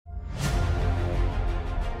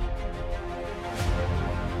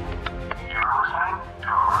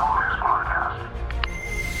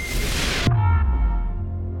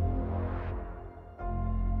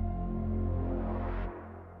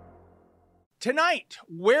Tonight,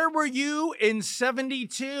 where were you in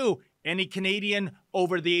 72? Any Canadian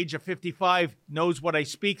over the age of 55 knows what I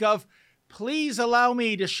speak of. Please allow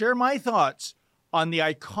me to share my thoughts on the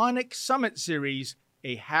iconic Summit Series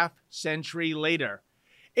a half century later.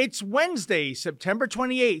 It's Wednesday, September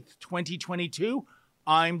 28th, 2022.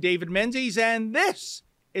 I'm David Menzies, and this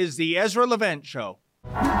is the Ezra Levant Show.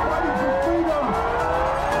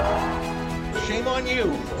 Shame on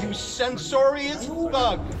you, you censorious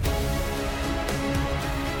thug.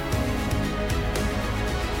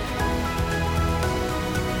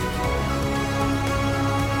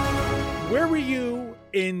 Where were you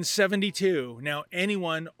in 72? Now,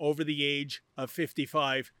 anyone over the age of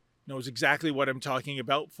 55 knows exactly what I'm talking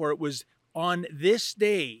about, for it was on this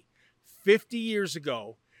day, 50 years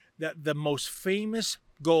ago, that the most famous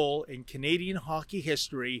goal in Canadian hockey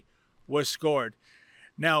history was scored.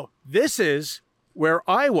 Now, this is where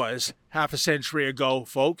I was half a century ago,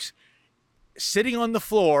 folks, sitting on the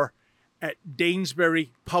floor at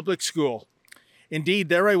Danesbury Public School. Indeed,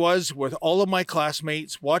 there I was with all of my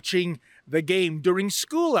classmates watching the game during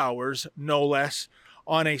school hours, no less,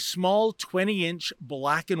 on a small 20-inch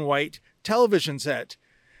black and white television set.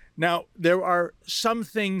 Now, there are some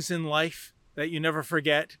things in life that you never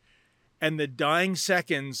forget, and the dying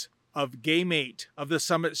seconds of Game 8 of the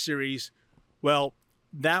Summit Series, well,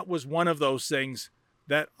 that was one of those things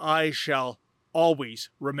that I shall always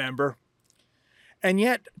remember. And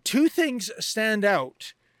yet, two things stand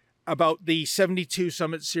out about the 72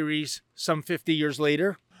 Summit Series some 50 years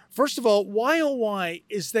later. First of all, why oh why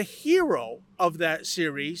is the hero of that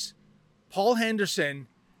series, Paul Henderson,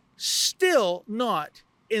 still not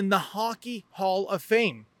in the Hockey Hall of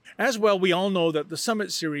Fame? As well, we all know that the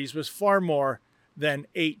Summit Series was far more than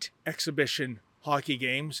 8 exhibition hockey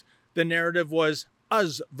games. The narrative was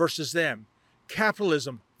us versus them,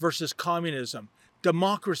 capitalism versus communism,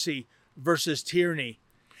 democracy versus tyranny.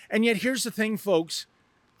 And yet here's the thing, folks,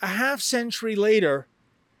 a half century later,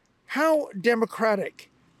 how democratic,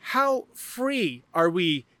 how free are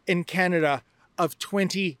we in Canada of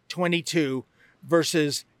 2022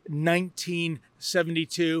 versus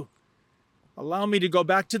 1972? Allow me to go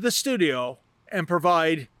back to the studio and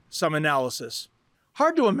provide some analysis.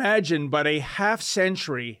 Hard to imagine, but a half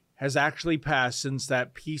century has actually passed since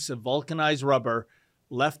that piece of vulcanized rubber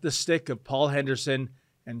left the stick of Paul Henderson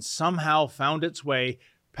and somehow found its way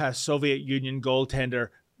past Soviet Union goaltender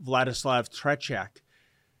Vladislav Tretiak.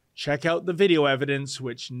 Check out the video evidence,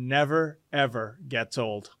 which never, ever gets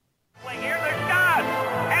old. Well, here's a shot.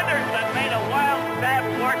 Henderson made a wild stab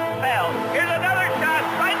towards Bell. Here's another shot.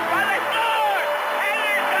 Right by the score.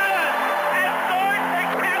 Henderson has scored for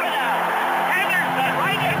Canada. Henderson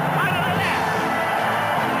right in front of the net.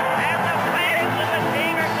 And the fans of the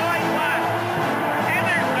team are going wild.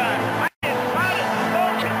 Henderson right in front of the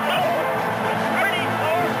goal control.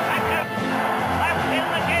 34 seconds left in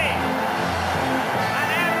the game.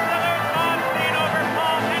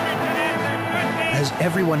 As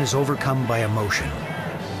everyone is overcome by emotion,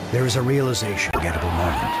 there is a realization, forgettable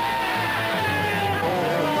moment.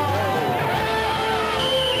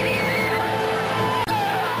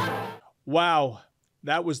 Wow,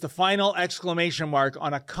 that was the final exclamation mark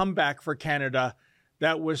on a comeback for Canada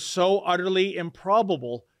that was so utterly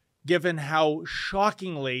improbable given how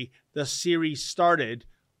shockingly the series started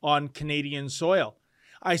on Canadian soil.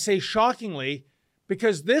 I say shockingly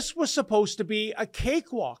because this was supposed to be a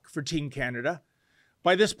cakewalk for Team Canada.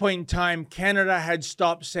 By this point in time, Canada had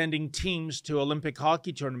stopped sending teams to Olympic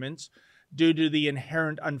hockey tournaments due to the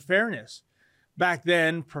inherent unfairness. Back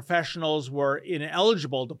then, professionals were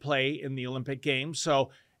ineligible to play in the Olympic Games, so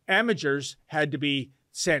amateurs had to be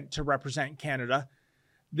sent to represent Canada.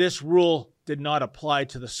 This rule did not apply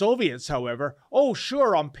to the Soviets, however. Oh,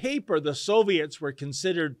 sure, on paper, the Soviets were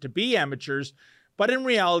considered to be amateurs, but in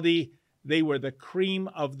reality, they were the cream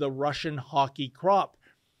of the Russian hockey crop.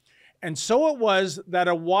 And so it was that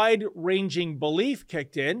a wide-ranging belief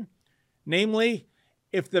kicked in, namely,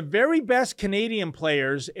 if the very best Canadian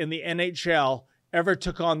players in the NHL ever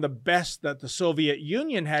took on the best that the Soviet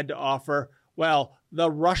Union had to offer, well, the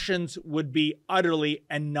Russians would be utterly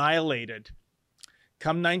annihilated.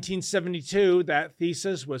 Come 1972, that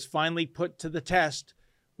thesis was finally put to the test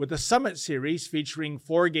with the Summit Series featuring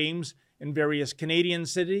 4 games in various Canadian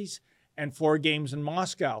cities and 4 games in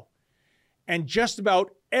Moscow. And just about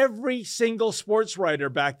every single sports writer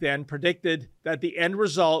back then predicted that the end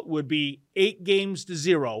result would be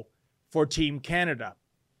 8-0 for Team Canada.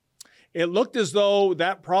 It looked as though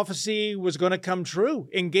that prophecy was going to come true.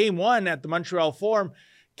 In Game 1 at the Montreal Forum,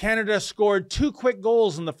 Canada scored 2 quick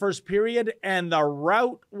goals in the first period, and the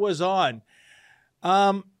rout was on.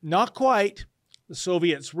 Not quite. the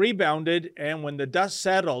Soviets rebounded, and when the dust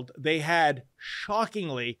settled, they had,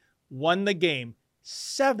 shockingly, won the game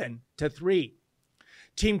 7-3.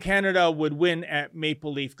 Team Canada would win at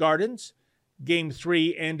Maple Leaf Gardens. Game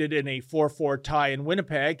 3 ended in a 4-4 tie in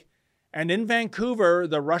Winnipeg. And in Vancouver,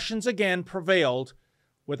 the Russians again prevailed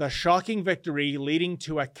with a shocking victory leading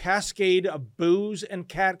to a cascade of boos and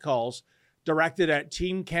catcalls directed at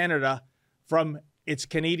Team Canada from its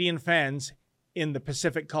Canadian fans in the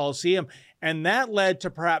Pacific Coliseum. And that led to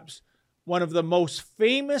perhaps one of the most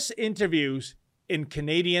famous interviews in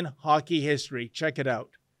Canadian hockey history. Check it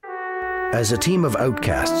out. As a team of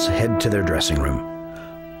outcasts head to their dressing room,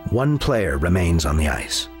 one player remains on the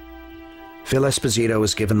ice. Phil Esposito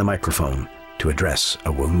is given the microphone to address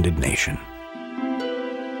a wounded nation.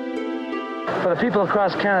 For the people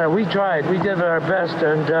across Canada, we tried. We did our best.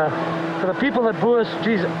 And for the people that boo us,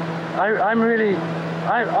 geez,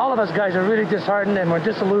 all of us guys are really disheartened, and we're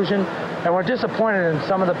disillusioned, and we're disappointed in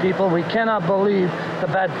some of the people. We cannot believe the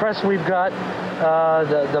bad press we've got,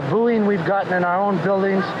 the booing we've gotten in our own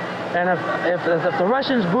buildings. And if the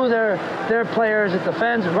Russians boo their players, if the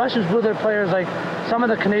Russians boo their players like some of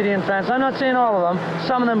the Canadian fans, I'm not saying all of them,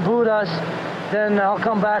 some of them booed us, then I'll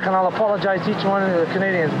come back and I'll apologize to each one of the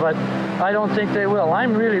Canadians, but I don't think they will.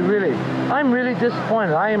 I'm really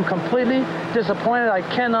disappointed. I am completely disappointed. I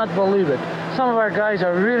cannot believe it. Some of our guys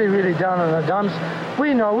are really down in the dumps.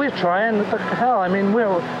 We know, we're trying, but hell, I mean,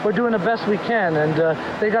 we're doing the best we can, and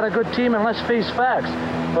they got a good team, and let's face facts.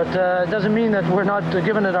 But it doesn't mean that we're not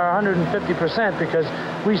giving it our 150%, because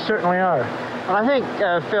we certainly are. Well, I think,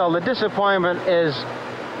 Phil, the disappointment is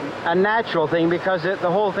a natural thing, because the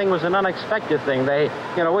whole thing was an unexpected thing.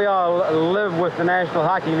 We all live with the National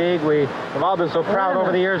Hockey League. We have all been so proud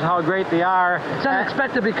over the years how great they are. It's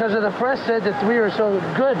unexpected because of the press said that we were so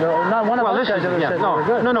good. Or not one of us guys ever said we were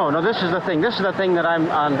good. No, this is the thing. This is the thing that I'm,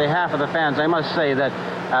 on behalf of the fans, I must say that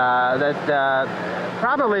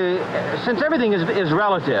probably, since everything is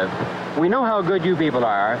relative, we know how good you people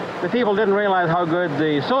are. The people didn't realize how good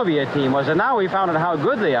the Soviet team was, and now we found out how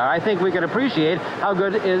good they are. I think we can appreciate how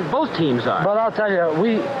good both teams are. But I'll tell you,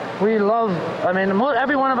 we love, I mean,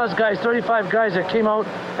 every one of us guys, 35 guys that came out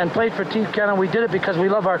and played for Team Canada, we did it because we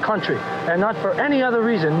love our country, and not for any other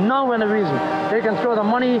reason, no other reason. They can throw the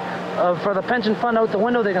money for the pension fund out the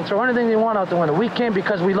window, they can throw anything they want out the window. We came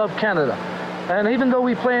because we love Canada. And even though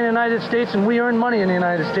we play in the United States and we earn money in the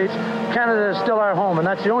United States, Canada is still our home, and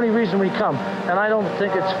that's the only reason we come. And I don't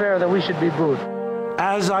think it's fair that we should be booed.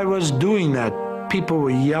 As I was doing that, people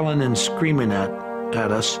were yelling and screaming at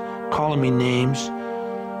us, calling me names.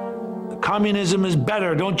 Communism is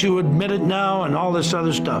better, don't you admit it now? And all this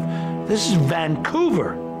other stuff. This is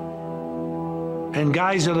Vancouver. And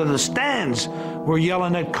guys out of the stands were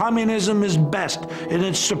yelling that communism is best and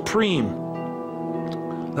it's supreme.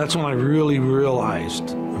 That's when I really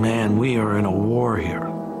realized, man, we are in a war here.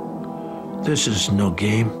 This is no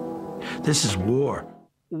game. This is war.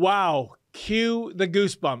 Wow. Cue the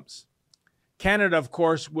goosebumps. Canada, of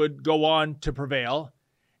course, would go on to prevail.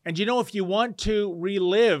 And if you want to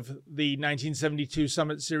relive the 1972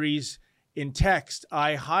 Summit Series in text,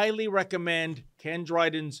 I highly recommend Ken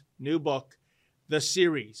Dryden's new book, The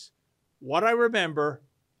Series. What I remember,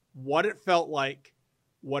 what it felt like,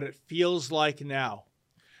 what it feels like now.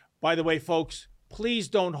 By the way, folks, please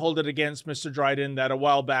don't hold it against Mr. Dryden that a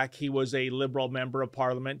while back he was a Liberal member of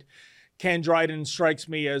Parliament. Ken Dryden strikes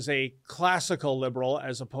me as a classical Liberal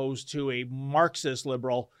as opposed to a Marxist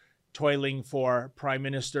Liberal toiling for Prime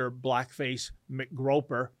Minister Blackface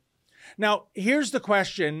McGroper. Now, here's the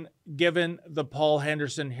question, given the Paul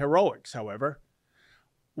Henderson heroics, however.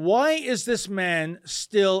 Why is this man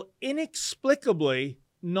still inexplicably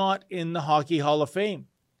not in the Hockey Hall of Fame?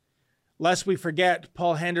 Lest we forget,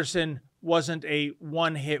 Paul Henderson wasn't a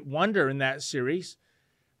one-hit wonder in that series.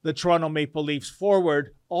 The Toronto Maple Leafs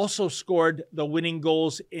forward also scored the winning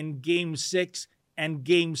goals in Game 6 and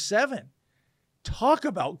Game 7. Talk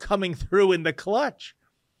about coming through in the clutch.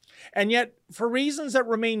 And yet, for reasons that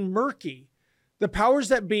remain murky, the powers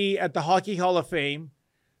that be at the Hockey Hall of Fame,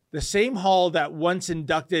 the same hall that once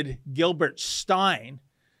inducted Gilbert Stein,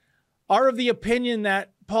 are of the opinion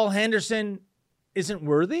that Paul Henderson isn't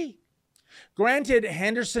worthy. Granted,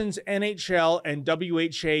 Henderson's NHL and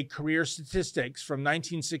WHA career statistics from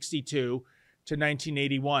 1962 to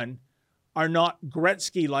 1981 are not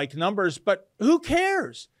Gretzky-like numbers, but who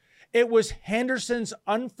cares? It was Henderson's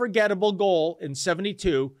unforgettable goal in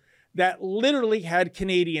 72 that literally had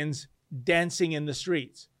Canadians dancing in the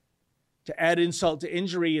streets. To add insult to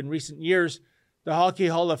injury, in recent years, the Hockey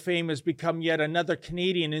Hall of Fame has become yet another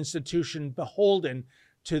Canadian institution beholden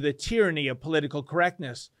to the tyranny of political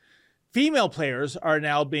correctness. Female players are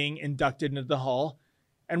now being inducted into the Hall.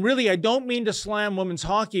 And really, I don't mean to slam women's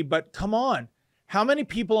hockey, but come on. How many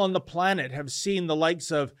people on the planet have seen the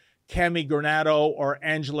likes of Cami Granado or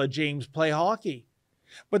Angela James play hockey?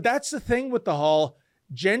 But that's the thing with the Hall.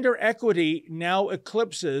 Gender equity now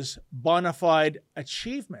eclipses bona fide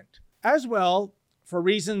achievement. As well, for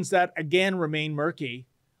reasons that again remain murky,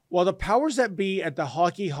 while the powers that be at the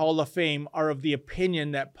Hockey Hall of Fame are of the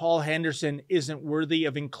opinion that Paul Henderson isn't worthy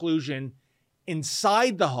of inclusion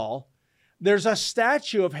inside the Hall, there's a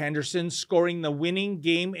statue of Henderson scoring the winning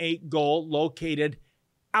Game 8 goal located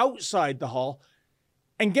outside the Hall.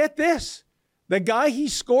 And get this, the guy he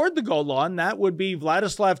scored the goal on, that would be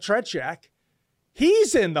Vladislav Tretiak,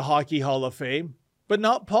 he's in the Hockey Hall of Fame, but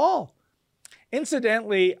not Paul.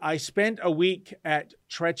 Incidentally, I spent a week at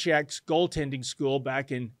Tretiak's goaltending school back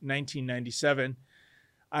in 1997.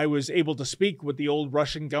 I was able to speak with the old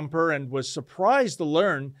Russian gumper and was surprised to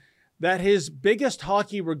learn that his biggest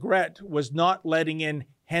hockey regret was not letting in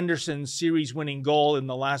Henderson's series-winning goal in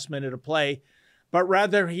the last minute of play, but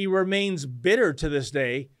rather he remains bitter to this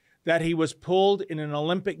day that he was pulled in an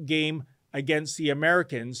Olympic game against the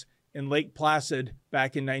Americans in Lake Placid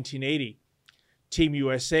back in 1980. Team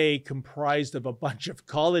USA, comprised of a bunch of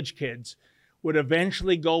college kids, would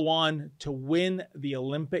eventually go on to win the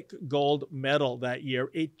Olympic gold medal that year.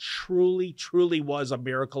 It truly, truly was a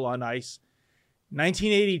miracle on ice.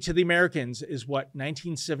 1980 to the Americans is what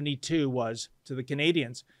 1972 was to the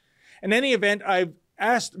Canadians. In any event, I've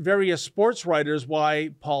asked various sports writers why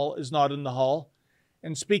Paul is not in the Hall.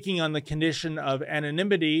 And speaking on the condition of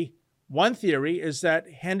anonymity, one theory is that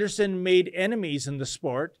Henderson made enemies in the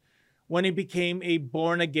sport when he became a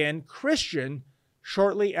born-again Christian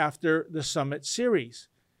shortly after the Summit Series.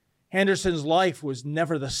 Henderson's life was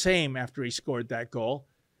never the same after he scored that goal.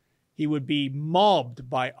 He would be mobbed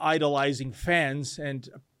by idolizing fans, and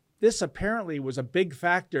this apparently was a big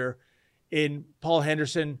factor in Paul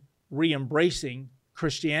Henderson re-embracing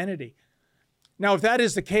Christianity. Now, if that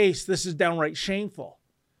is the case, this is downright shameful.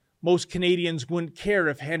 Most Canadians wouldn't care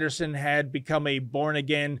if Henderson had become a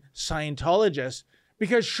born-again Scientologist,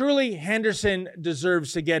 because surely Henderson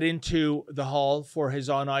deserves to get into the Hall for his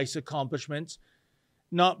on-ice accomplishments,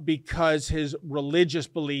 not because his religious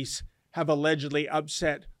beliefs have allegedly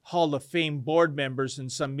upset Hall of Fame board members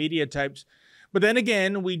and some media types. But then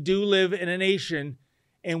again, we do live in a nation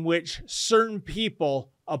in which certain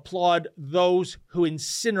people applaud those who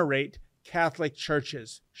incinerate Catholic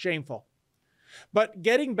churches. Shameful. But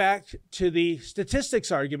getting back to the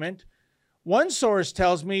statistics argument, one source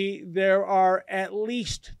tells me there are at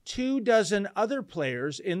least 24 other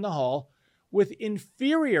players in the Hall with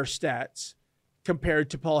inferior stats compared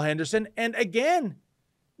to Paul Henderson. And again,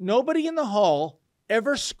 nobody in the Hall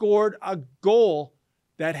ever scored a goal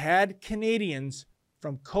that had Canadians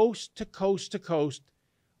from coast to coast to coast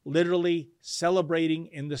literally celebrating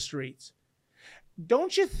in the streets.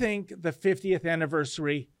 Don't you think the 50th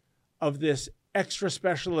anniversary of this extra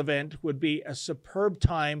special event would be a superb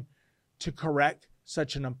time to correct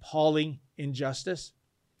such an appalling injustice?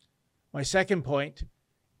 My second point,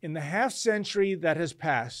 in the half century that has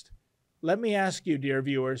passed, let me ask you, dear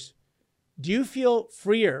viewers, do you feel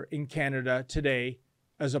freer in Canada today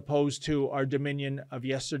as opposed to our dominion of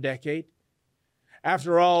yesterdecade?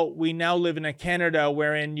 After all, we now live in a Canada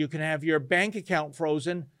wherein you can have your bank account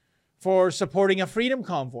frozen for supporting a freedom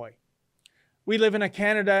convoy. We live in a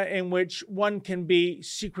Canada in which one can be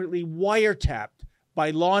secretly wiretapped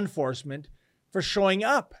by law enforcement for showing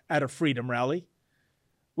up at a freedom rally.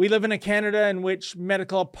 We live in a Canada in which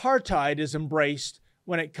medical apartheid is embraced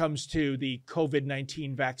when it comes to the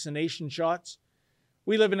COVID-19 vaccination shots.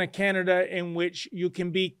 We live in a Canada in which you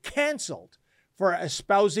can be canceled for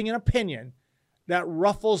espousing an opinion that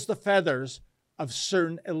ruffles the feathers of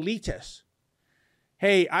certain elitists.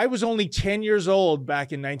 Hey, I was only 10 years old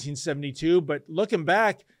back in 1972, but looking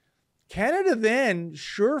back, Canada then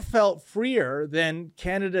sure felt freer than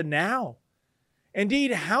Canada now.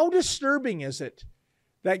 Indeed, how disturbing is it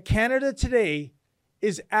that Canada today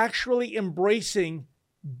is actually embracing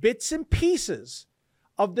bits and pieces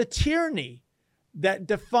of the tyranny that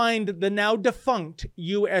defined the now defunct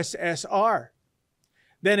USSR.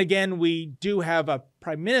 Then again, we do have a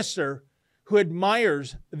prime minister who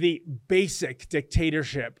admires the basic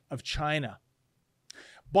dictatorship of China.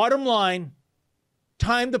 Bottom line,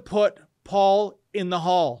 time to put Paul in the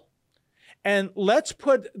Hall. And let's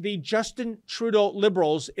put the Justin Trudeau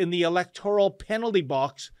Liberals in the electoral penalty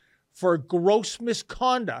box for gross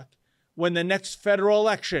misconduct when the next federal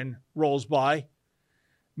election rolls by.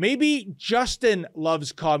 Maybe Justin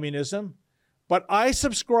loves communism, but I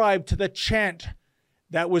subscribe to the chant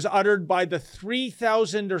that was uttered by the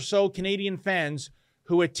 3,000 or so Canadian fans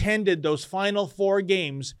who attended those final 4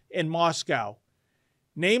 games in Moscow.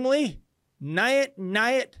 Namely, Nayet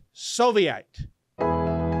Nayet Soviet.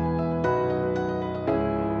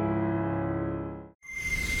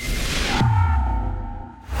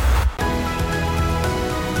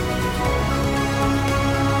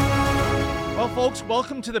 Well, folks,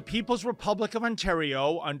 welcome to the People's Republic of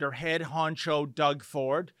Ontario under head honcho Doug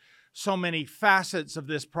Ford. So many facets of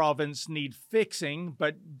this province need fixing,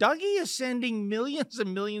 but Dougie is sending millions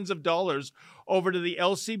and millions of dollars over to the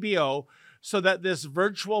LCBO so that this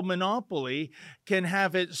virtual monopoly can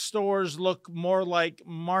have its stores look more like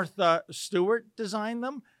Martha Stewart designed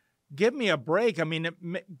them. Give me a break. I mean,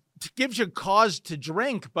 it gives you cause to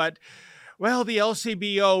drink, but well, the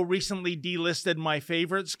LCBO recently delisted my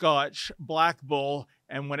favorite scotch, Black Bull,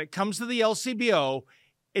 and when it comes to the LCBO,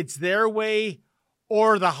 it's their way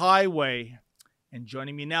or the highway. And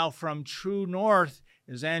joining me now from True North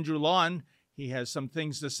is Andrew Lawn. He has some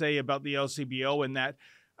things to say about the LCBO and that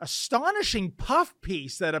astonishing puff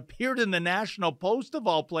piece that appeared in the National Post of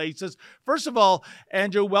all places. First of all,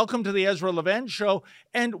 Andrew, welcome to the Ezra Levent Show.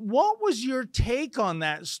 And what was your take on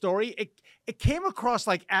that story? It came across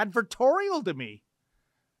like advertorial to me.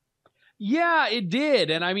 Yeah, it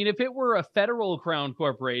did. And I mean, if it were a federal crown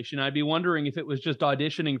corporation, I'd be wondering if it was just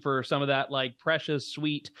auditioning for some of that like precious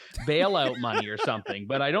sweet bailout money or something.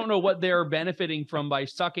 But I don't know what they're benefiting from by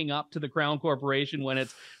sucking up to the crown corporation when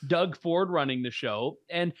it's Doug Ford running the show.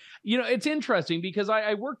 And, you know, it's interesting because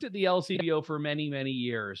I worked at the LCBO for many, many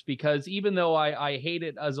years, because even though I hate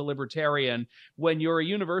it as a libertarian, when you're a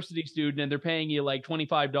university student and they're paying you like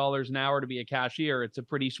 $25 an hour to be a cashier, it's a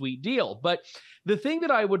pretty sweet deal. But the thing that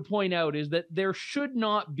I would point out is that there should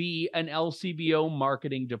not be an LCBO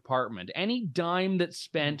marketing department. Any dime that's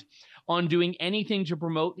spent on doing anything to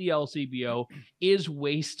promote the LCBO is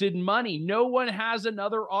wasted money. No one has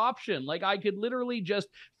another option. Like, I could literally just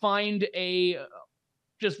find a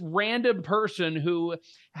just random person who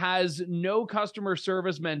has no customer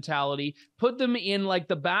service mentality, put them in like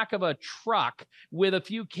the back of a truck with a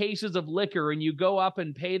few cases of liquor, and you go up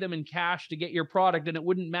and pay them in cash to get your product, and it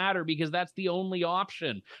wouldn't matter because that's the only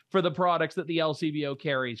option for the products that the LCBO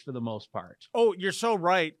carries for the most part. Oh, you're so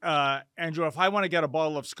right, Andrew. If I want to get a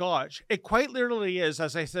bottle of scotch, it quite literally is,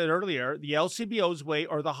 as I said earlier, the LCBO's way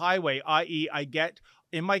or the highway, i.e. I get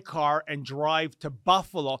in my car and drive to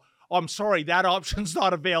Buffalo. Oh, I'm sorry, that option's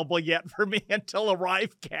not available yet for me until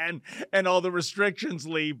Arrive can and all the restrictions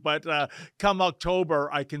leave. But come October,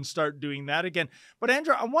 I can start doing that again. But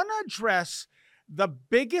Andrew, I want to address the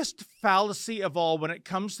biggest fallacy of all when it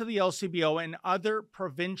comes to the LCBO and other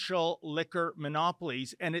provincial liquor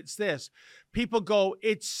monopolies. And it's this. People go,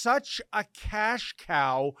 it's such a cash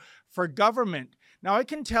cow for government. Now, I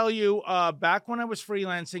can tell you, back when I was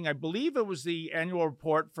freelancing, I believe it was the annual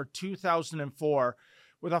report for 2004,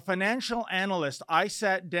 with a financial analyst, I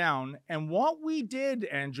sat down, and what we did,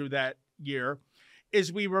 Andrew, that year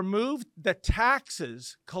is we removed the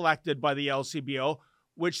taxes collected by the LCBO,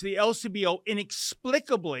 which the LCBO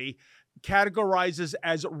inexplicably categorizes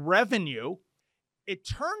as revenue. It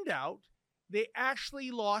turned out they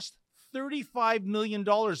actually lost $35 million,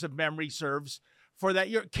 if memory serves, for that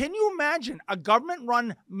year. Can you imagine a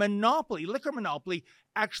government-run monopoly, liquor monopoly,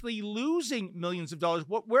 actually losing millions of dollars?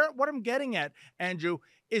 What I'm getting at, Andrew,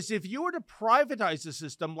 is if you were to privatize the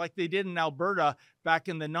system like they did in Alberta back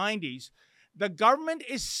in the 90s, the government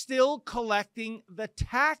is still collecting the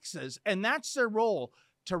taxes, and that's their role,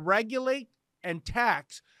 to regulate and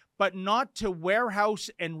tax, but not to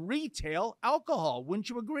warehouse and retail alcohol.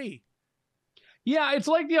 Wouldn't you agree? Yeah, it's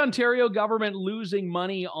like the Ontario government losing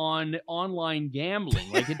money on online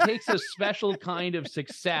gambling. Like, it takes a special kind of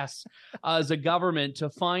success as a government to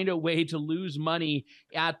find a way to lose money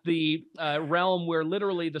at the realm where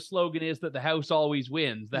literally the slogan is that the house always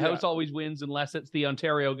wins. The house always wins unless it's the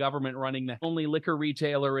Ontario government running the only liquor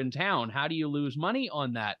retailer in town. How do you lose money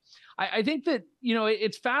on that? I think that, you know,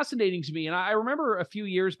 it's fascinating to me. And I remember a few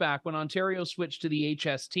years back when Ontario switched to the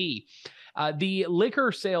HST, the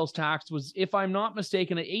liquor sales tax was, if I'm not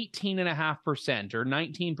mistaken, at 18.5% or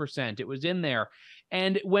 19%. It was in there.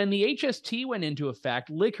 And when the HST went into effect,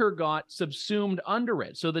 liquor got subsumed under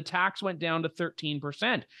it. So the tax went down to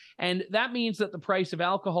 13%. And that means that the price of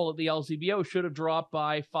alcohol at the LCBO should have dropped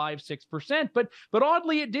by 5-6%. But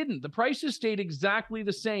oddly, it didn't. The prices stayed exactly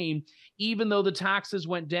the same, even though the taxes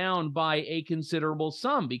went down by a considerable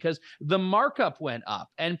sum because the markup went up.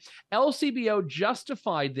 And LCBO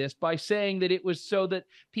justified this by saying that it was so that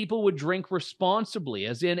people would drink responsibly,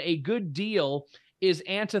 as in a good deal is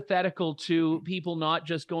antithetical to people not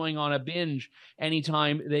just going on a binge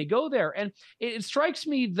anytime they go there. And it strikes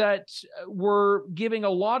me that we're giving a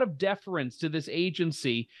lot of deference to this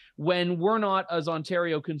agency when we're not, as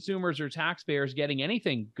Ontario consumers or taxpayers, getting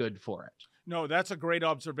anything good for it. No, that's a great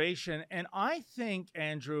observation. And I think,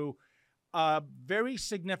 Andrew, a very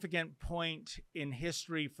significant point in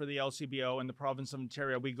history for the LCBO in the province of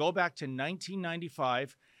Ontario. We go back to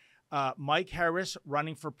 1995. Mike Harris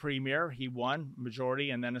running for premier. He won majority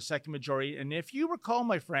and then a second majority. And if you recall,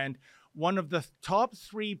 my friend, one of the top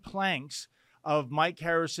 3 planks of Mike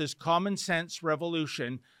Harris's common sense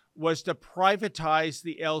revolution was to privatize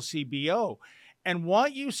the LCBO. And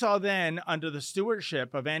what you saw then under the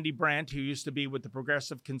stewardship of Andy Brandt, who used to be with the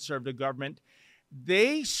Progressive Conservative government,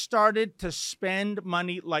 they started to spend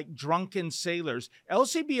money like drunken sailors.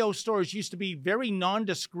 LCBO stores used to be very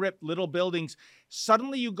nondescript little buildings.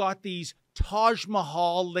 Suddenly you got these Taj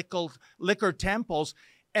Mahal liquor temples.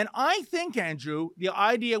 And I think, Andrew, the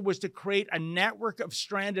idea was to create a network of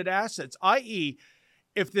stranded assets, i.e.,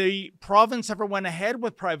 if the province ever went ahead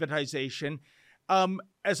with privatization,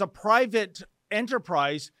 as a private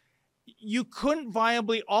enterprise, you couldn't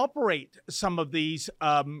viably operate some of these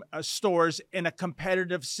stores in a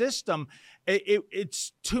competitive system.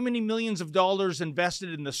 It's too many millions of dollars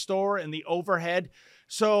invested in the store and the overhead.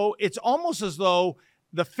 So it's almost as though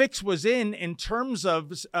the fix was in terms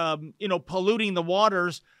of, polluting the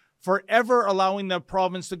waters, forever allowing the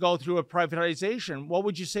province to go through a privatization. What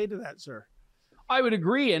would you say to that, sir? I would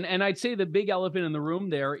agree. And I'd say the big elephant in the room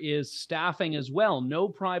there is staffing as well. No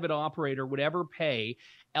private operator would ever pay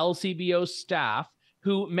LCBO staff,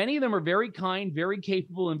 who many of them are very kind, very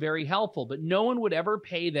capable, and very helpful, but no one would ever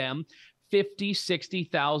pay them $50,000,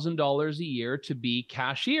 $60,000 a year to be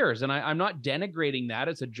cashiers. And I'm not denigrating that.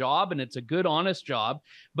 It's a job and it's a good, honest job,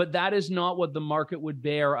 but that is not what the market would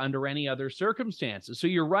bear under any other circumstances. So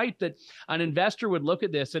you're right that an investor would look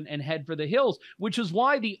at this and head for the hills, which is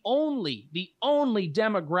why the only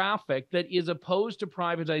demographic that is opposed to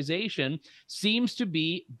privatization seems to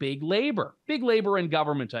be big labor and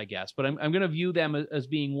government, I guess, but I'm going to view them as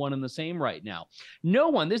being one and the same right now. No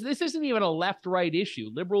one, this isn't even a left-right issue,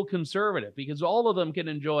 liberal, conservative, because all of them can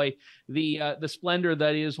enjoy the splendor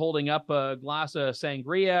that is holding up a glass of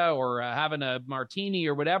sangria or having a martini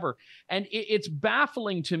or whatever. And it's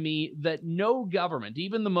baffling to me that no government,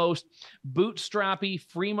 even the most bootstrappy,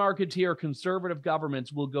 free marketeer, conservative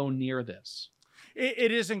governments, will go near this.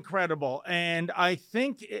 It is incredible. And I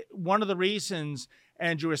think one of the reasons,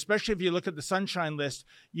 Andrew, especially if you look at the Sunshine List,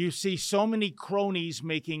 you see so many cronies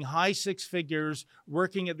making high 6 figures,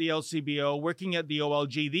 working at the LCBO, working at the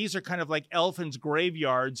OLG. These are kind of like elephants'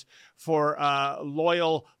 graveyards for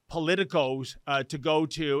loyal politicos to go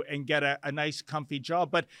to and get a nice, comfy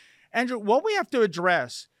job. But, Andrew, what we have to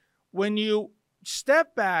address, when you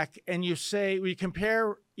step back and you say, we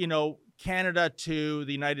compare, Canada to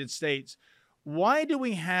the United States, why do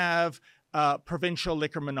we have provincial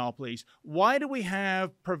liquor monopolies? Why do we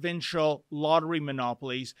have provincial lottery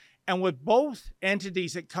monopolies? And with both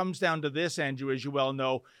entities, it comes down to this, Andrew, as you well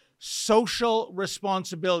know, social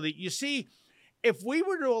responsibility. You see, if we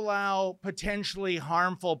were to allow potentially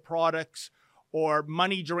harmful products or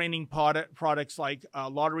money-draining products like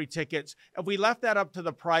lottery tickets, if we left that up to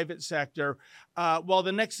the private sector,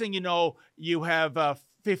 the next thing you know, you have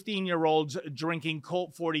 15-year-olds drinking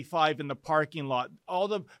Colt 45 in the parking lot. All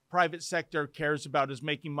the private sector cares about is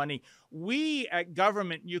making money. We at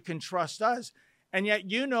government, you can trust us. And yet,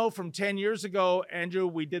 from 10 years ago, Andrew,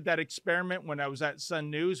 we did that experiment when I was at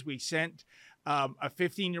Sun News. We sent a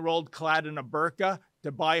 15-year-old clad in a burqa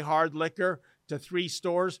to buy hard liquor to 3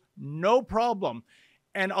 stores. No problem.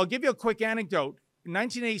 And I'll give you a quick anecdote. In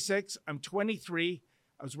 1986, I'm 23.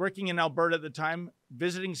 I was working in Alberta at the time,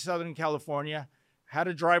 visiting Southern California, had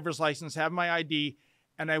a driver's license, have my ID,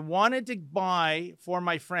 and I wanted to buy for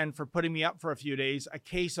my friend, for putting me up for a few days, a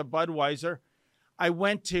case of Budweiser. I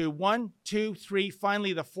went to 1, 2, 3,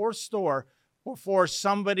 finally the 4th store before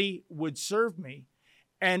somebody would serve me.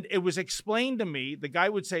 And it was explained to me, the guy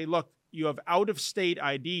would say, look, you have out-of-state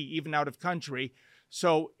ID, even out of country,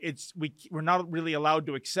 so we're not really allowed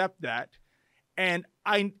to accept that. And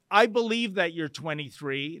I believe that you're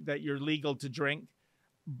 23, that you're legal to drink,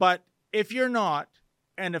 but if you're not,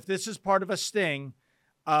 and if this is part of a sting,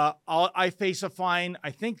 I face a fine.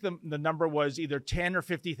 I think the number was either $10,000 or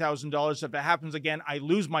 $50,000. If it happens again, I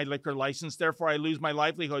lose my liquor license. Therefore, I lose my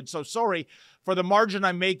livelihood. So sorry for the margin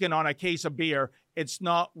I'm making on a case of beer. It's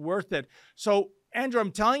not worth it. So, Andrew,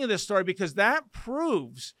 I'm telling you this story because that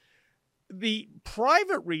proves the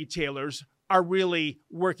private retailers are really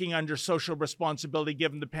working under social responsibility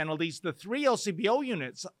given the penalties. The 3 LCBO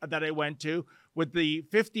units that I went to with the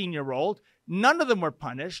 15-year-old, none of them were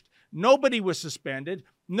punished. Nobody was suspended.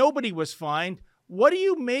 Nobody was fined. What do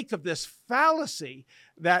you make of this fallacy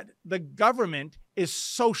that the government is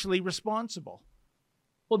socially responsible?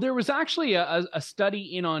 Well, there was actually a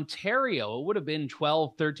study in Ontario, it would have been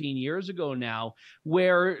 12, 13 years ago now,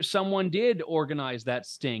 where someone did organize that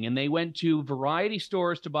sting, and they went to variety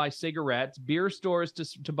stores to buy cigarettes, beer stores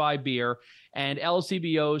to buy beer, and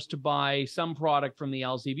LCBOs to buy some product from the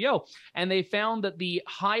LCBO. And they found that the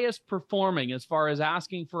highest performing as far as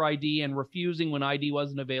asking for ID and refusing when ID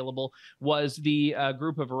wasn't available was the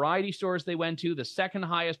group of variety stores they went to. The second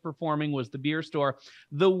highest performing was the beer store.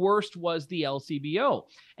 The worst was the LCBO.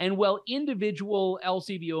 And while individual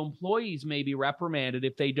LCBO employees may be reprimanded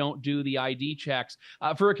if they don't do the ID checks,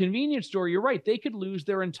 for a convenience store, you're right, they could lose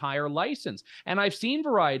their entire license. And I've seen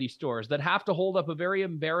variety stores that have to hold up a very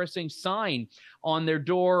embarrassing sign on their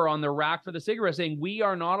door or on their rack for the cigarettes saying, we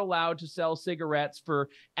are not allowed to sell cigarettes for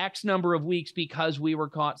X number of weeks because we were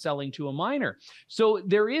caught selling to a minor. So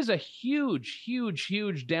there is a huge, huge,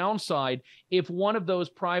 huge downside if one of those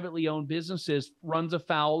privately owned businesses runs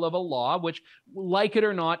afoul of a law, which, like it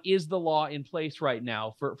or not, is the law in place right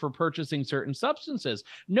now for purchasing certain substances.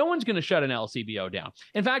 No one's going to shut an LCBO down.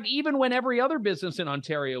 In fact, even when every other business in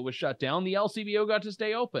Ontario was shut down, the LCBO got to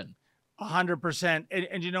stay open. 100%.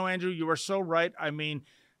 And you know, Andrew, you are so right. I mean,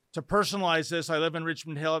 to personalize this, I live in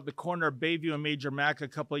Richmond Hill at the corner of Bayview and Major Mac. A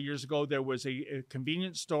couple of years ago, there was a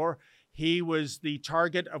convenience store. He was the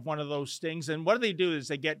target of one of those stings. And what they do is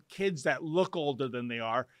they get kids that look older than they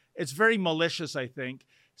are. It's very malicious, I think.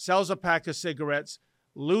 Sells a pack of cigarettes,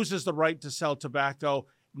 loses the right to sell tobacco.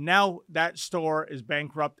 Now that store is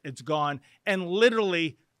bankrupt. It's gone. And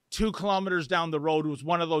literally 2 kilometers down the road was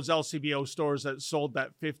one of those LCBO stores that sold that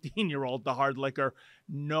 15-year-old the hard liquor.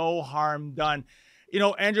 No harm done. You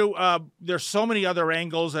know, Andrew, there's so many other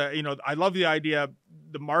angles. You know, I love the idea,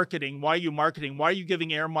 the marketing. Why are you marketing? Why are you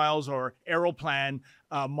giving Air Miles or Aeroplan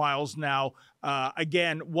miles now?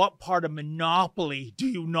 Again, what part of monopoly do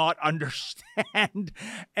you not understand? And,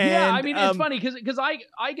 yeah, I mean, it's funny because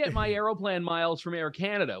I get my Aeroplan miles from Air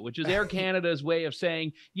Canada, which is Air Canada's way of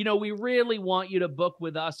saying, you know, we really want you to book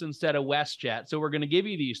with us instead of WestJet, so we're going to give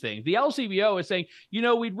you these things. The LCBO is saying, you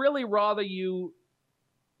know, we'd really rather you,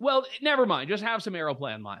 well, never mind, just have some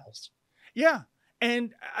Aeroplan miles. Yeah.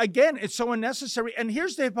 And again, it's so unnecessary. And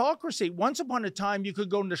here's the hypocrisy. Once upon a time, you could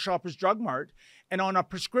go into Shoppers Drug Mart and on a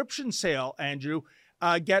prescription sale, Andrew,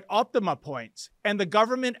 get Optima points. And the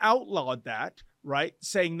government outlawed that, right?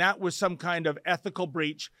 Saying that was some kind of ethical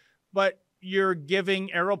breach. But you're giving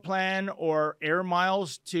Aeroplan or Air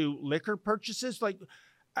Miles to liquor purchases? Like,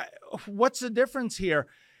 what's the difference here?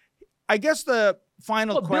 I guess the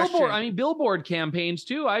final question. Billboard campaigns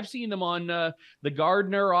too. I've seen them on the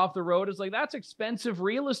Gardner off the road. It's like, that's expensive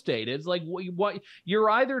real estate. It's like, what you're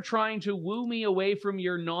either trying to woo me away from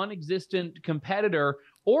your non-existent competitor,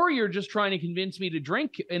 or you're just trying to convince me to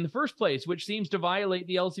drink in the first place, which seems to violate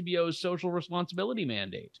the LCBO's social responsibility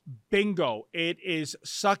mandate. Bingo. It is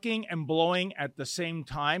sucking and blowing at the same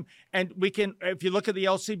time. And we can, if you look at the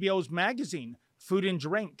LCBO's magazine, Food and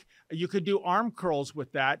Drink, you could do arm curls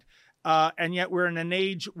with that. And yet we're in an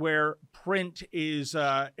age where print is,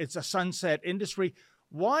 it's a sunset industry.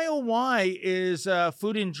 Why, oh, why is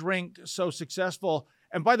Food and Drink so successful?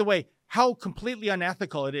 And by the way, how completely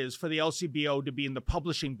unethical it is for the LCBO to be in the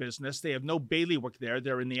publishing business. They have no bailiwick there.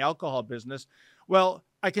 They're in the alcohol business. Well,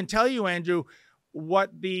 I can tell you, Andrew,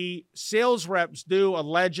 what the sales reps do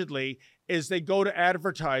allegedly is they go to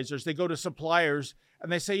advertisers, they go to suppliers,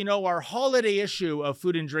 and they say, you know, our holiday issue of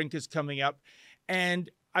Food and Drink is coming up, and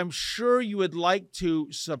I'm sure you would like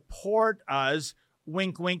to support us,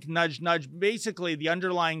 wink, wink, nudge, nudge. Basically, the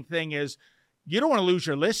underlying thing is you don't want to lose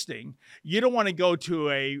your listing. You don't want to go to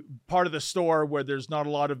a part of the store where there's not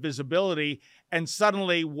a lot of visibility and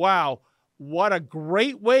suddenly, wow, what a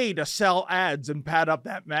great way to sell ads and pad up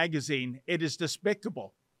that magazine. It is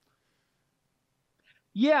despicable.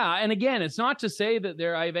 Yeah, and again, it's not to say that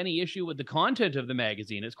I have any issue with the content of the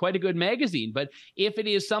magazine. It's quite a good magazine, but if it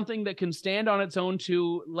is something that can stand on its own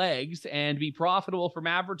 2 legs and be profitable from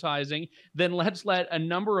advertising, then let's let a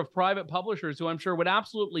number of private publishers who I'm sure would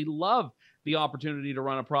absolutely love the opportunity to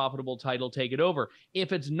run a profitable title take it over.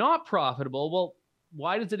 If it's not profitable, well,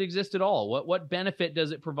 why does it exist at all? What benefit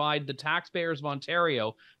does it provide the taxpayers of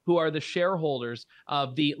Ontario, who are the shareholders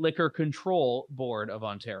of the Liquor Control Board of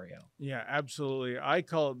Ontario? Yeah, absolutely. I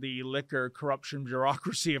call it the liquor corruption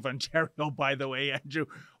bureaucracy of Ontario, by the way, Andrew.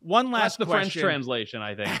 One last question. That's the French translation,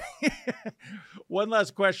 I think. One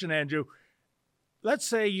last question, Andrew. let's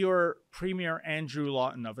say you're Premier Andrew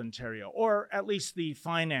Lawton of Ontario, or at least the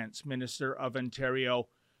Finance Minister of Ontario.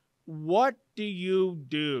 What do you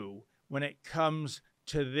do when it comes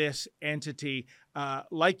to this entity?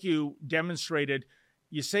 Like you demonstrated,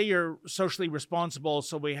 you say you're socially responsible,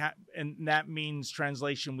 so and that means,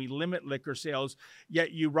 translation, we limit liquor sales,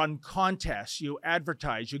 yet you run contests, you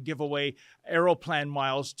advertise, you give away Aeroplan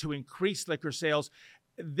miles to increase liquor sales.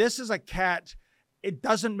 This is a cat. It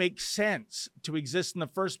doesn't make sense to exist in the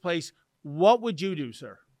first place. What would you do,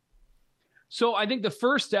 sir? So I think the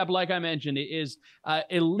first step, like I mentioned, is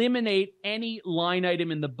eliminate any line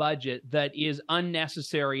item in the budget that is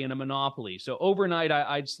unnecessary in a monopoly. So overnight,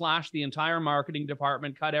 I'd slash the entire marketing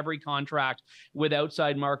department, cut every contract with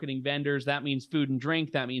outside marketing vendors. That means food and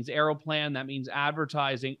drink. That means Aeroplan. That means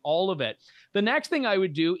advertising, all of it. The next thing I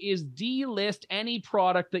would do is delist any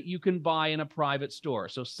product that you can buy in a private store.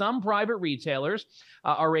 So some private retailers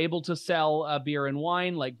are able to sell beer and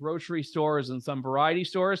wine, like grocery stores and some variety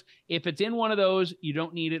stores. If it's in one of those, you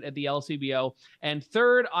don't need it at the LCBO. And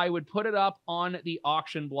third, I would put it up on the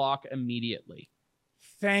auction block immediately.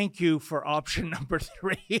 Thank you for option number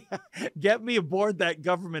 3. Get me aboard that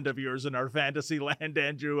government of yours in our fantasy land,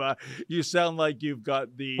 Andrew. You sound like you've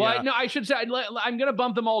got the... Well, no, I should say, I'm going to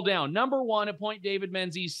bump them all down. Number 1, appoint David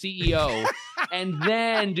Menzies CEO, and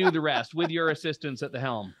then do the rest with your assistance at the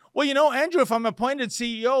helm. Well, you know, Andrew, if I'm appointed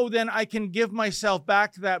CEO, then I can give myself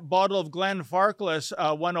back that bottle of Glenfarclas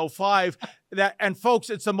 105. And folks,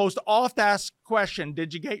 it's the most oft-asked question.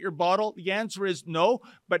 Did you get your bottle? The answer is no.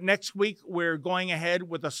 But next week, we're going ahead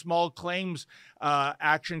with a small claims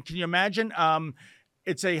action. Can you imagine?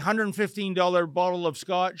 It's a $115 bottle of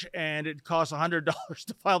scotch, and it costs $100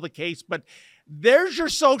 to file the case. But there's your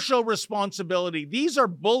social responsibility. These are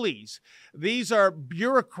bullies. These are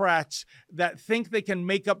bureaucrats that think they can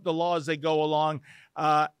make up the law as they go along.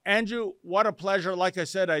 Andrew, what a pleasure. Like I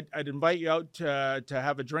said, I'd invite you out to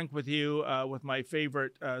have a drink with you with my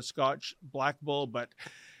favorite scotch, Black Bull. But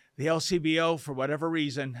the LCBO, for whatever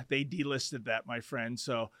reason, they delisted that, my friend.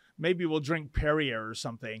 So maybe we'll drink Perrier or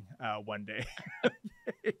something one day.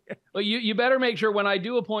 Well, you better make sure when I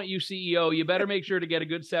do appoint you CEO, you better make sure to get a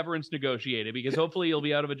good severance negotiated, because hopefully you'll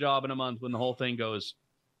be out of a job in a month when the whole thing goes.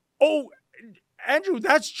 Oh, Andrew,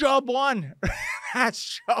 that's job 1.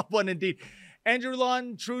 That's job 1 indeed. Andrew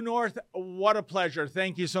Lawton, True North, what a pleasure.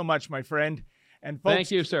 Thank you so much, my friend. And folks,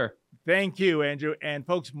 thank you, sir. Thank you, Andrew. And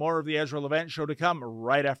folks, more of the Ezra Levant Show to come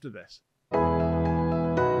right after this.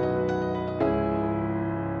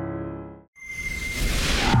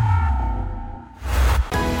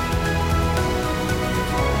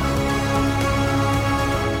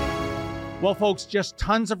 Well, folks, just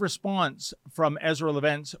tons of response from Ezra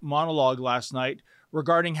Levant's monologue last night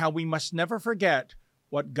regarding how we must never forget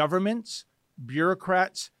what governments,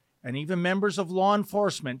 bureaucrats, and even members of law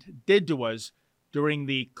enforcement did to us during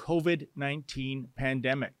the COVID-19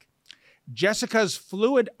 pandemic. Jessica's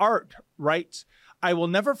Fluid Art writes, I will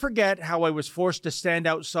never forget how I was forced to stand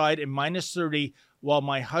outside in -30 while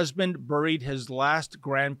my husband buried his last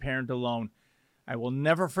grandparent alone. I will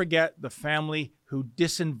never forget the family who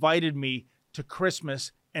disinvited me to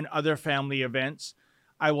Christmas and other family events.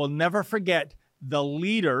 I will never forget the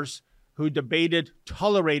leaders who debated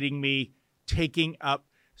tolerating me taking up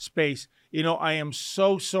space. You know, I am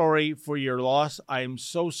so sorry for your loss. I am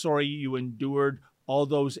so sorry you endured all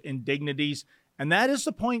those indignities. And that is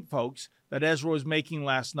the point, folks, that Ezra was making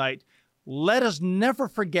last night. Let us never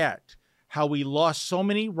forget how we lost so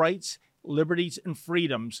many rights, liberties, and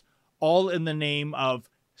freedoms, all in the name of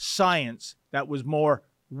science that was more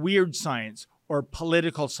weird science or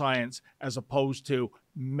political science as opposed to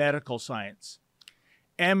medical science.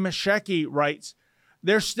 M. Shecky writes,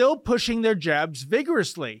 they're still pushing their jabs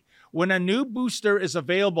vigorously. When a new booster is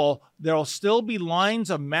available, there'll still be lines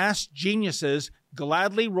of masked geniuses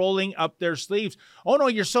gladly rolling up their sleeves. Oh no,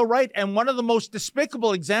 you're so right. And one of the most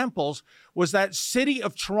despicable examples was that City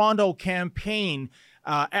of Toronto campaign,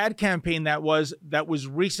 ad campaign that was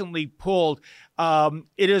recently pulled.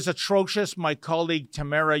 It is atrocious. My colleague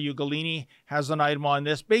Tamara Ugolini has an item on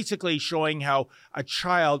this, basically showing how a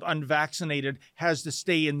child unvaccinated has to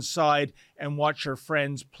stay inside and watch her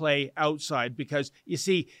friends play outside because, you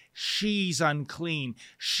see, she's unclean.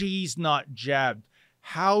 She's not jabbed.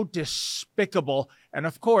 How despicable. And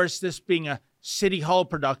of course, this being a City Hall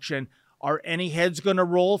production, are any heads going to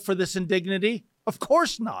roll for this indignity? Of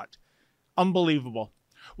course not. Unbelievable.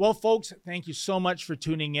 Well, folks, thank you so much for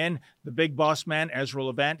tuning in. The big boss man, Ezra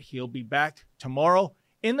Levant, he'll be back tomorrow.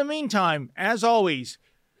 In the meantime, as always,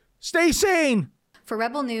 stay sane. For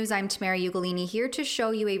Rebel News, I'm Tamara Ugolini, here to show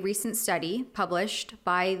you a recent study published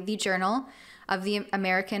by the Journal of the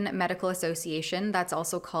American Medical Association, that's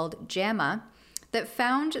also called JAMA, that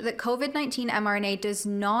found that COVID-19 mRNA does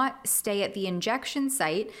not stay at the injection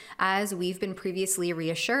site as we've been previously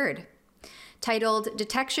reassured. Titled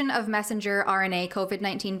Detection of Messenger RNA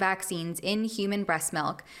COVID-19 Vaccines in Human Breast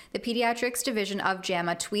Milk, the Pediatrics Division of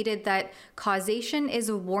JAMA tweeted that causation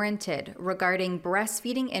is warranted regarding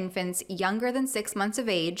breastfeeding infants younger than 6 months of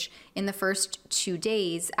age in the first 2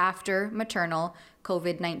 days after maternal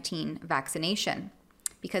COVID-19 vaccination.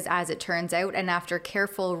 Because as it turns out, and after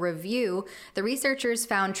careful review, the researchers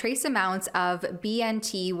found trace amounts of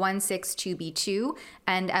BNT162b2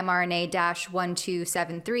 and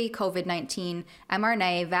mRNA-1273 COVID-19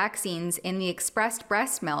 mRNA vaccines in the expressed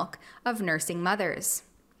breast milk of nursing mothers.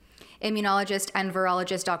 Immunologist and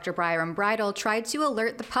virologist Dr. Byram Bridle tried to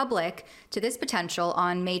alert the public to this potential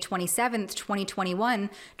on May 27,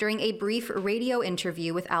 2021, during a brief radio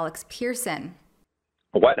interview with Alex Pearson.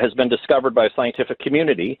 What has been discovered by the scientific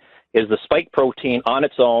community is the spike protein on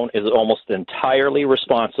its own is almost entirely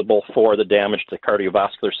responsible for the damage to the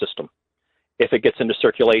cardiovascular system if it gets into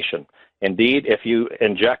circulation. Indeed, if you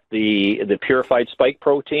inject the purified spike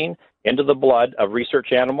protein into the blood of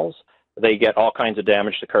research animals, they get all kinds of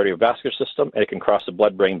damage to the cardiovascular system, and it can cross the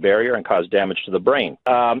blood-brain barrier and cause damage to the brain.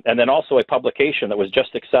 And then also a publication that was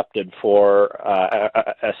just accepted for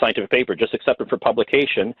a scientific paper, just accepted for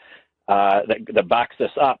publication, that backs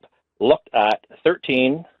this up, looked at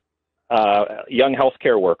 13 young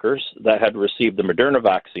healthcare workers that had received the Moderna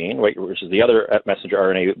vaccine, which is the other messenger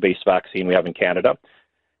RNA-based vaccine we have in Canada,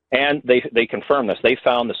 and they confirmed this. They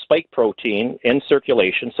found the spike protein in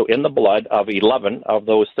circulation, so in the blood of 11 of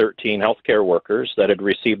those 13 healthcare workers that had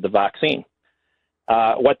received the vaccine.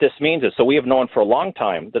 What this means is, so we have known for a long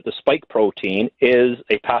time that the spike protein is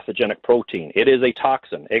a pathogenic protein. It is a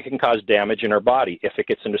toxin. It can cause damage in our body if it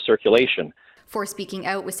gets into circulation. For speaking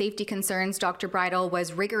out with safety concerns, Dr. Bridle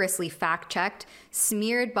was rigorously fact-checked,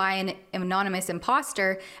 smeared by an anonymous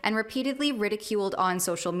imposter, and repeatedly ridiculed on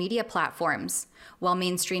social media platforms, while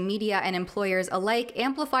mainstream media and employers alike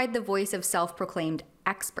amplified the voice of self-proclaimed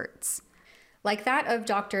experts. Like that of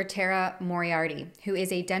Dr. Tara Moriarty, who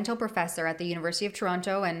is a dental professor at the University of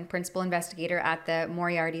Toronto and principal investigator at the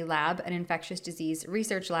Moriarty Lab, an infectious disease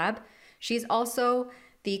research lab. She's also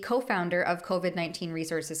the co-founder of COVID-19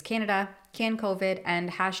 Resources Canada, CanCovid,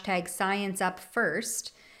 and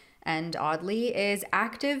 #ScienceUpFirst, and oddly is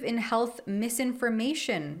active in health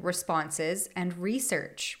misinformation responses and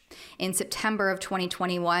research. In September of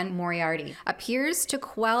 2021, Moriarty appears to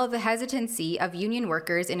quell the hesitancy of union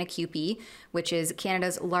workers in ACUPE, which is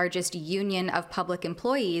Canada's largest union of public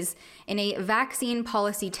employees, in a vaccine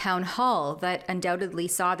policy town hall that undoubtedly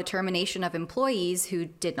saw the termination of employees who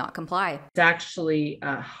did not comply. It's actually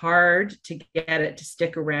hard to get it to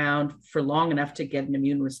stick around for long enough to get an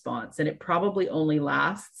immune response, and it probably only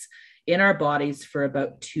lasts in our bodies for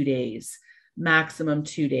about 2 days, maximum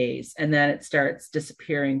 2 days, and then it starts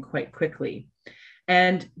disappearing quite quickly.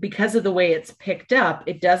 And because of the way it's picked up,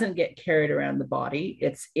 it doesn't get carried around the body.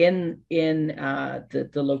 It's in the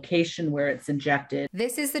location where it's injected.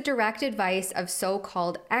 This is the direct advice of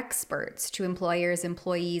so-called experts to employers,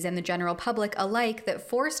 employees, and the general public alike that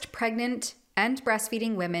forced pregnant and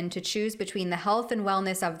breastfeeding women to choose between the health and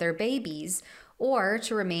wellness of their babies or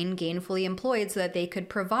to remain gainfully employed so that they could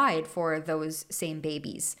provide for those same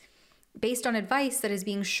babies, based on advice that is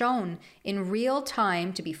being shown in real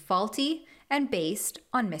time to be faulty and based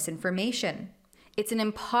on misinformation. It's an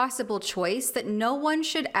impossible choice that no one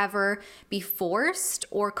should ever be forced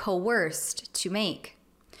or coerced to make.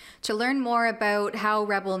 To learn more about how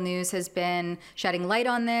Rebel News has been shedding light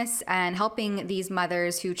on this and helping these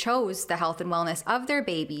mothers who chose the health and wellness of their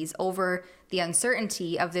babies over the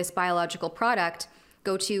uncertainty of this biological product,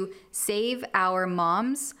 go to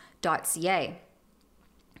saveourmoms.ca.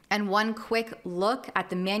 And one quick look at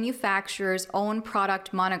the manufacturer's own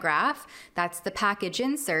product monograph, that's the package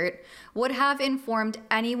insert, would have informed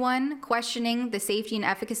anyone questioning the safety and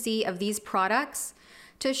efficacy of these products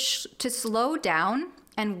to slow down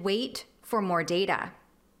and wait for more data.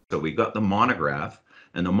 So we got the monograph,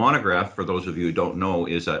 and the monograph, for those of you who don't know,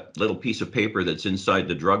 is a little piece of paper that's inside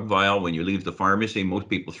the drug vial when you leave the pharmacy. Most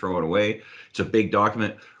people throw it away. It's a big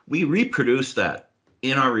document. We reproduced that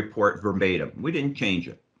in our report verbatim. We didn't change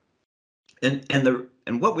it. And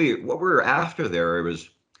what we're after there was,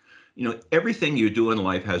 everything you do in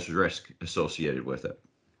life has risk associated with it.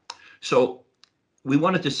 So we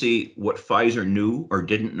wanted to see what Pfizer knew or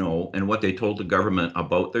didn't know and what they told the government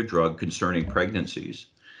about their drug concerning pregnancies.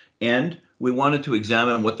 And we wanted to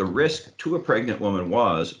examine what the risk to a pregnant woman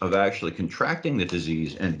was of actually contracting the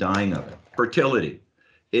disease and dying of it. Fertility.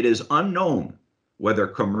 It is unknown whether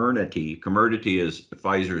Comirnaty is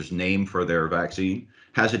Pfizer's name for their vaccine,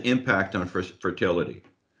 has an impact on fertility.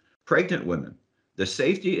 Pregnant women, the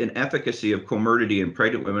safety and efficacy of Comirnaty in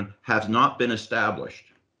pregnant women has not been established.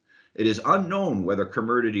 It is unknown whether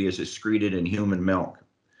Comirnaty is excreted in human milk.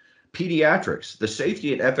 Pediatrics, the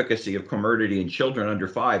safety and efficacy of Comirnaty in children under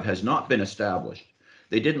 5 has not been established.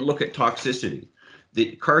 They didn't look at toxicity.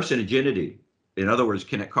 The carcinogenity, in other words,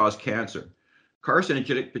 can it cause cancer?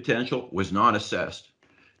 Carcinogenic potential was not assessed.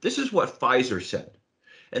 This is what Pfizer said.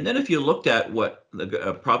 And then if you looked at what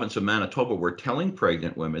the province of Manitoba were telling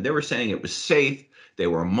pregnant women, they were saying it was safe, they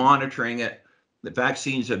were monitoring it. The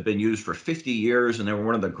vaccines have been used for 50 years, and they were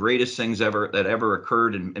one of the greatest things that ever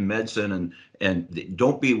occurred in medicine. And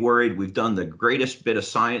don't be worried, we've done the greatest bit of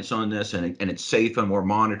science on this, and it's safe, and we're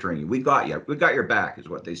monitoring you. We got you. We got your back, is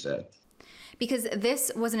what they said. Because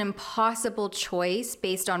this was an impossible choice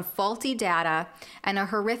based on faulty data and a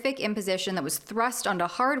horrific imposition that was thrust onto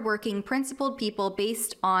hardworking, principled people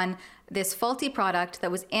based on this faulty product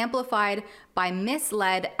that was amplified by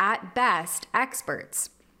misled, at best,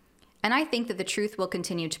 experts. And I think that the truth will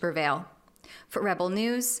continue to prevail. For Rebel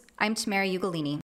News, I'm Tamara Ugolini.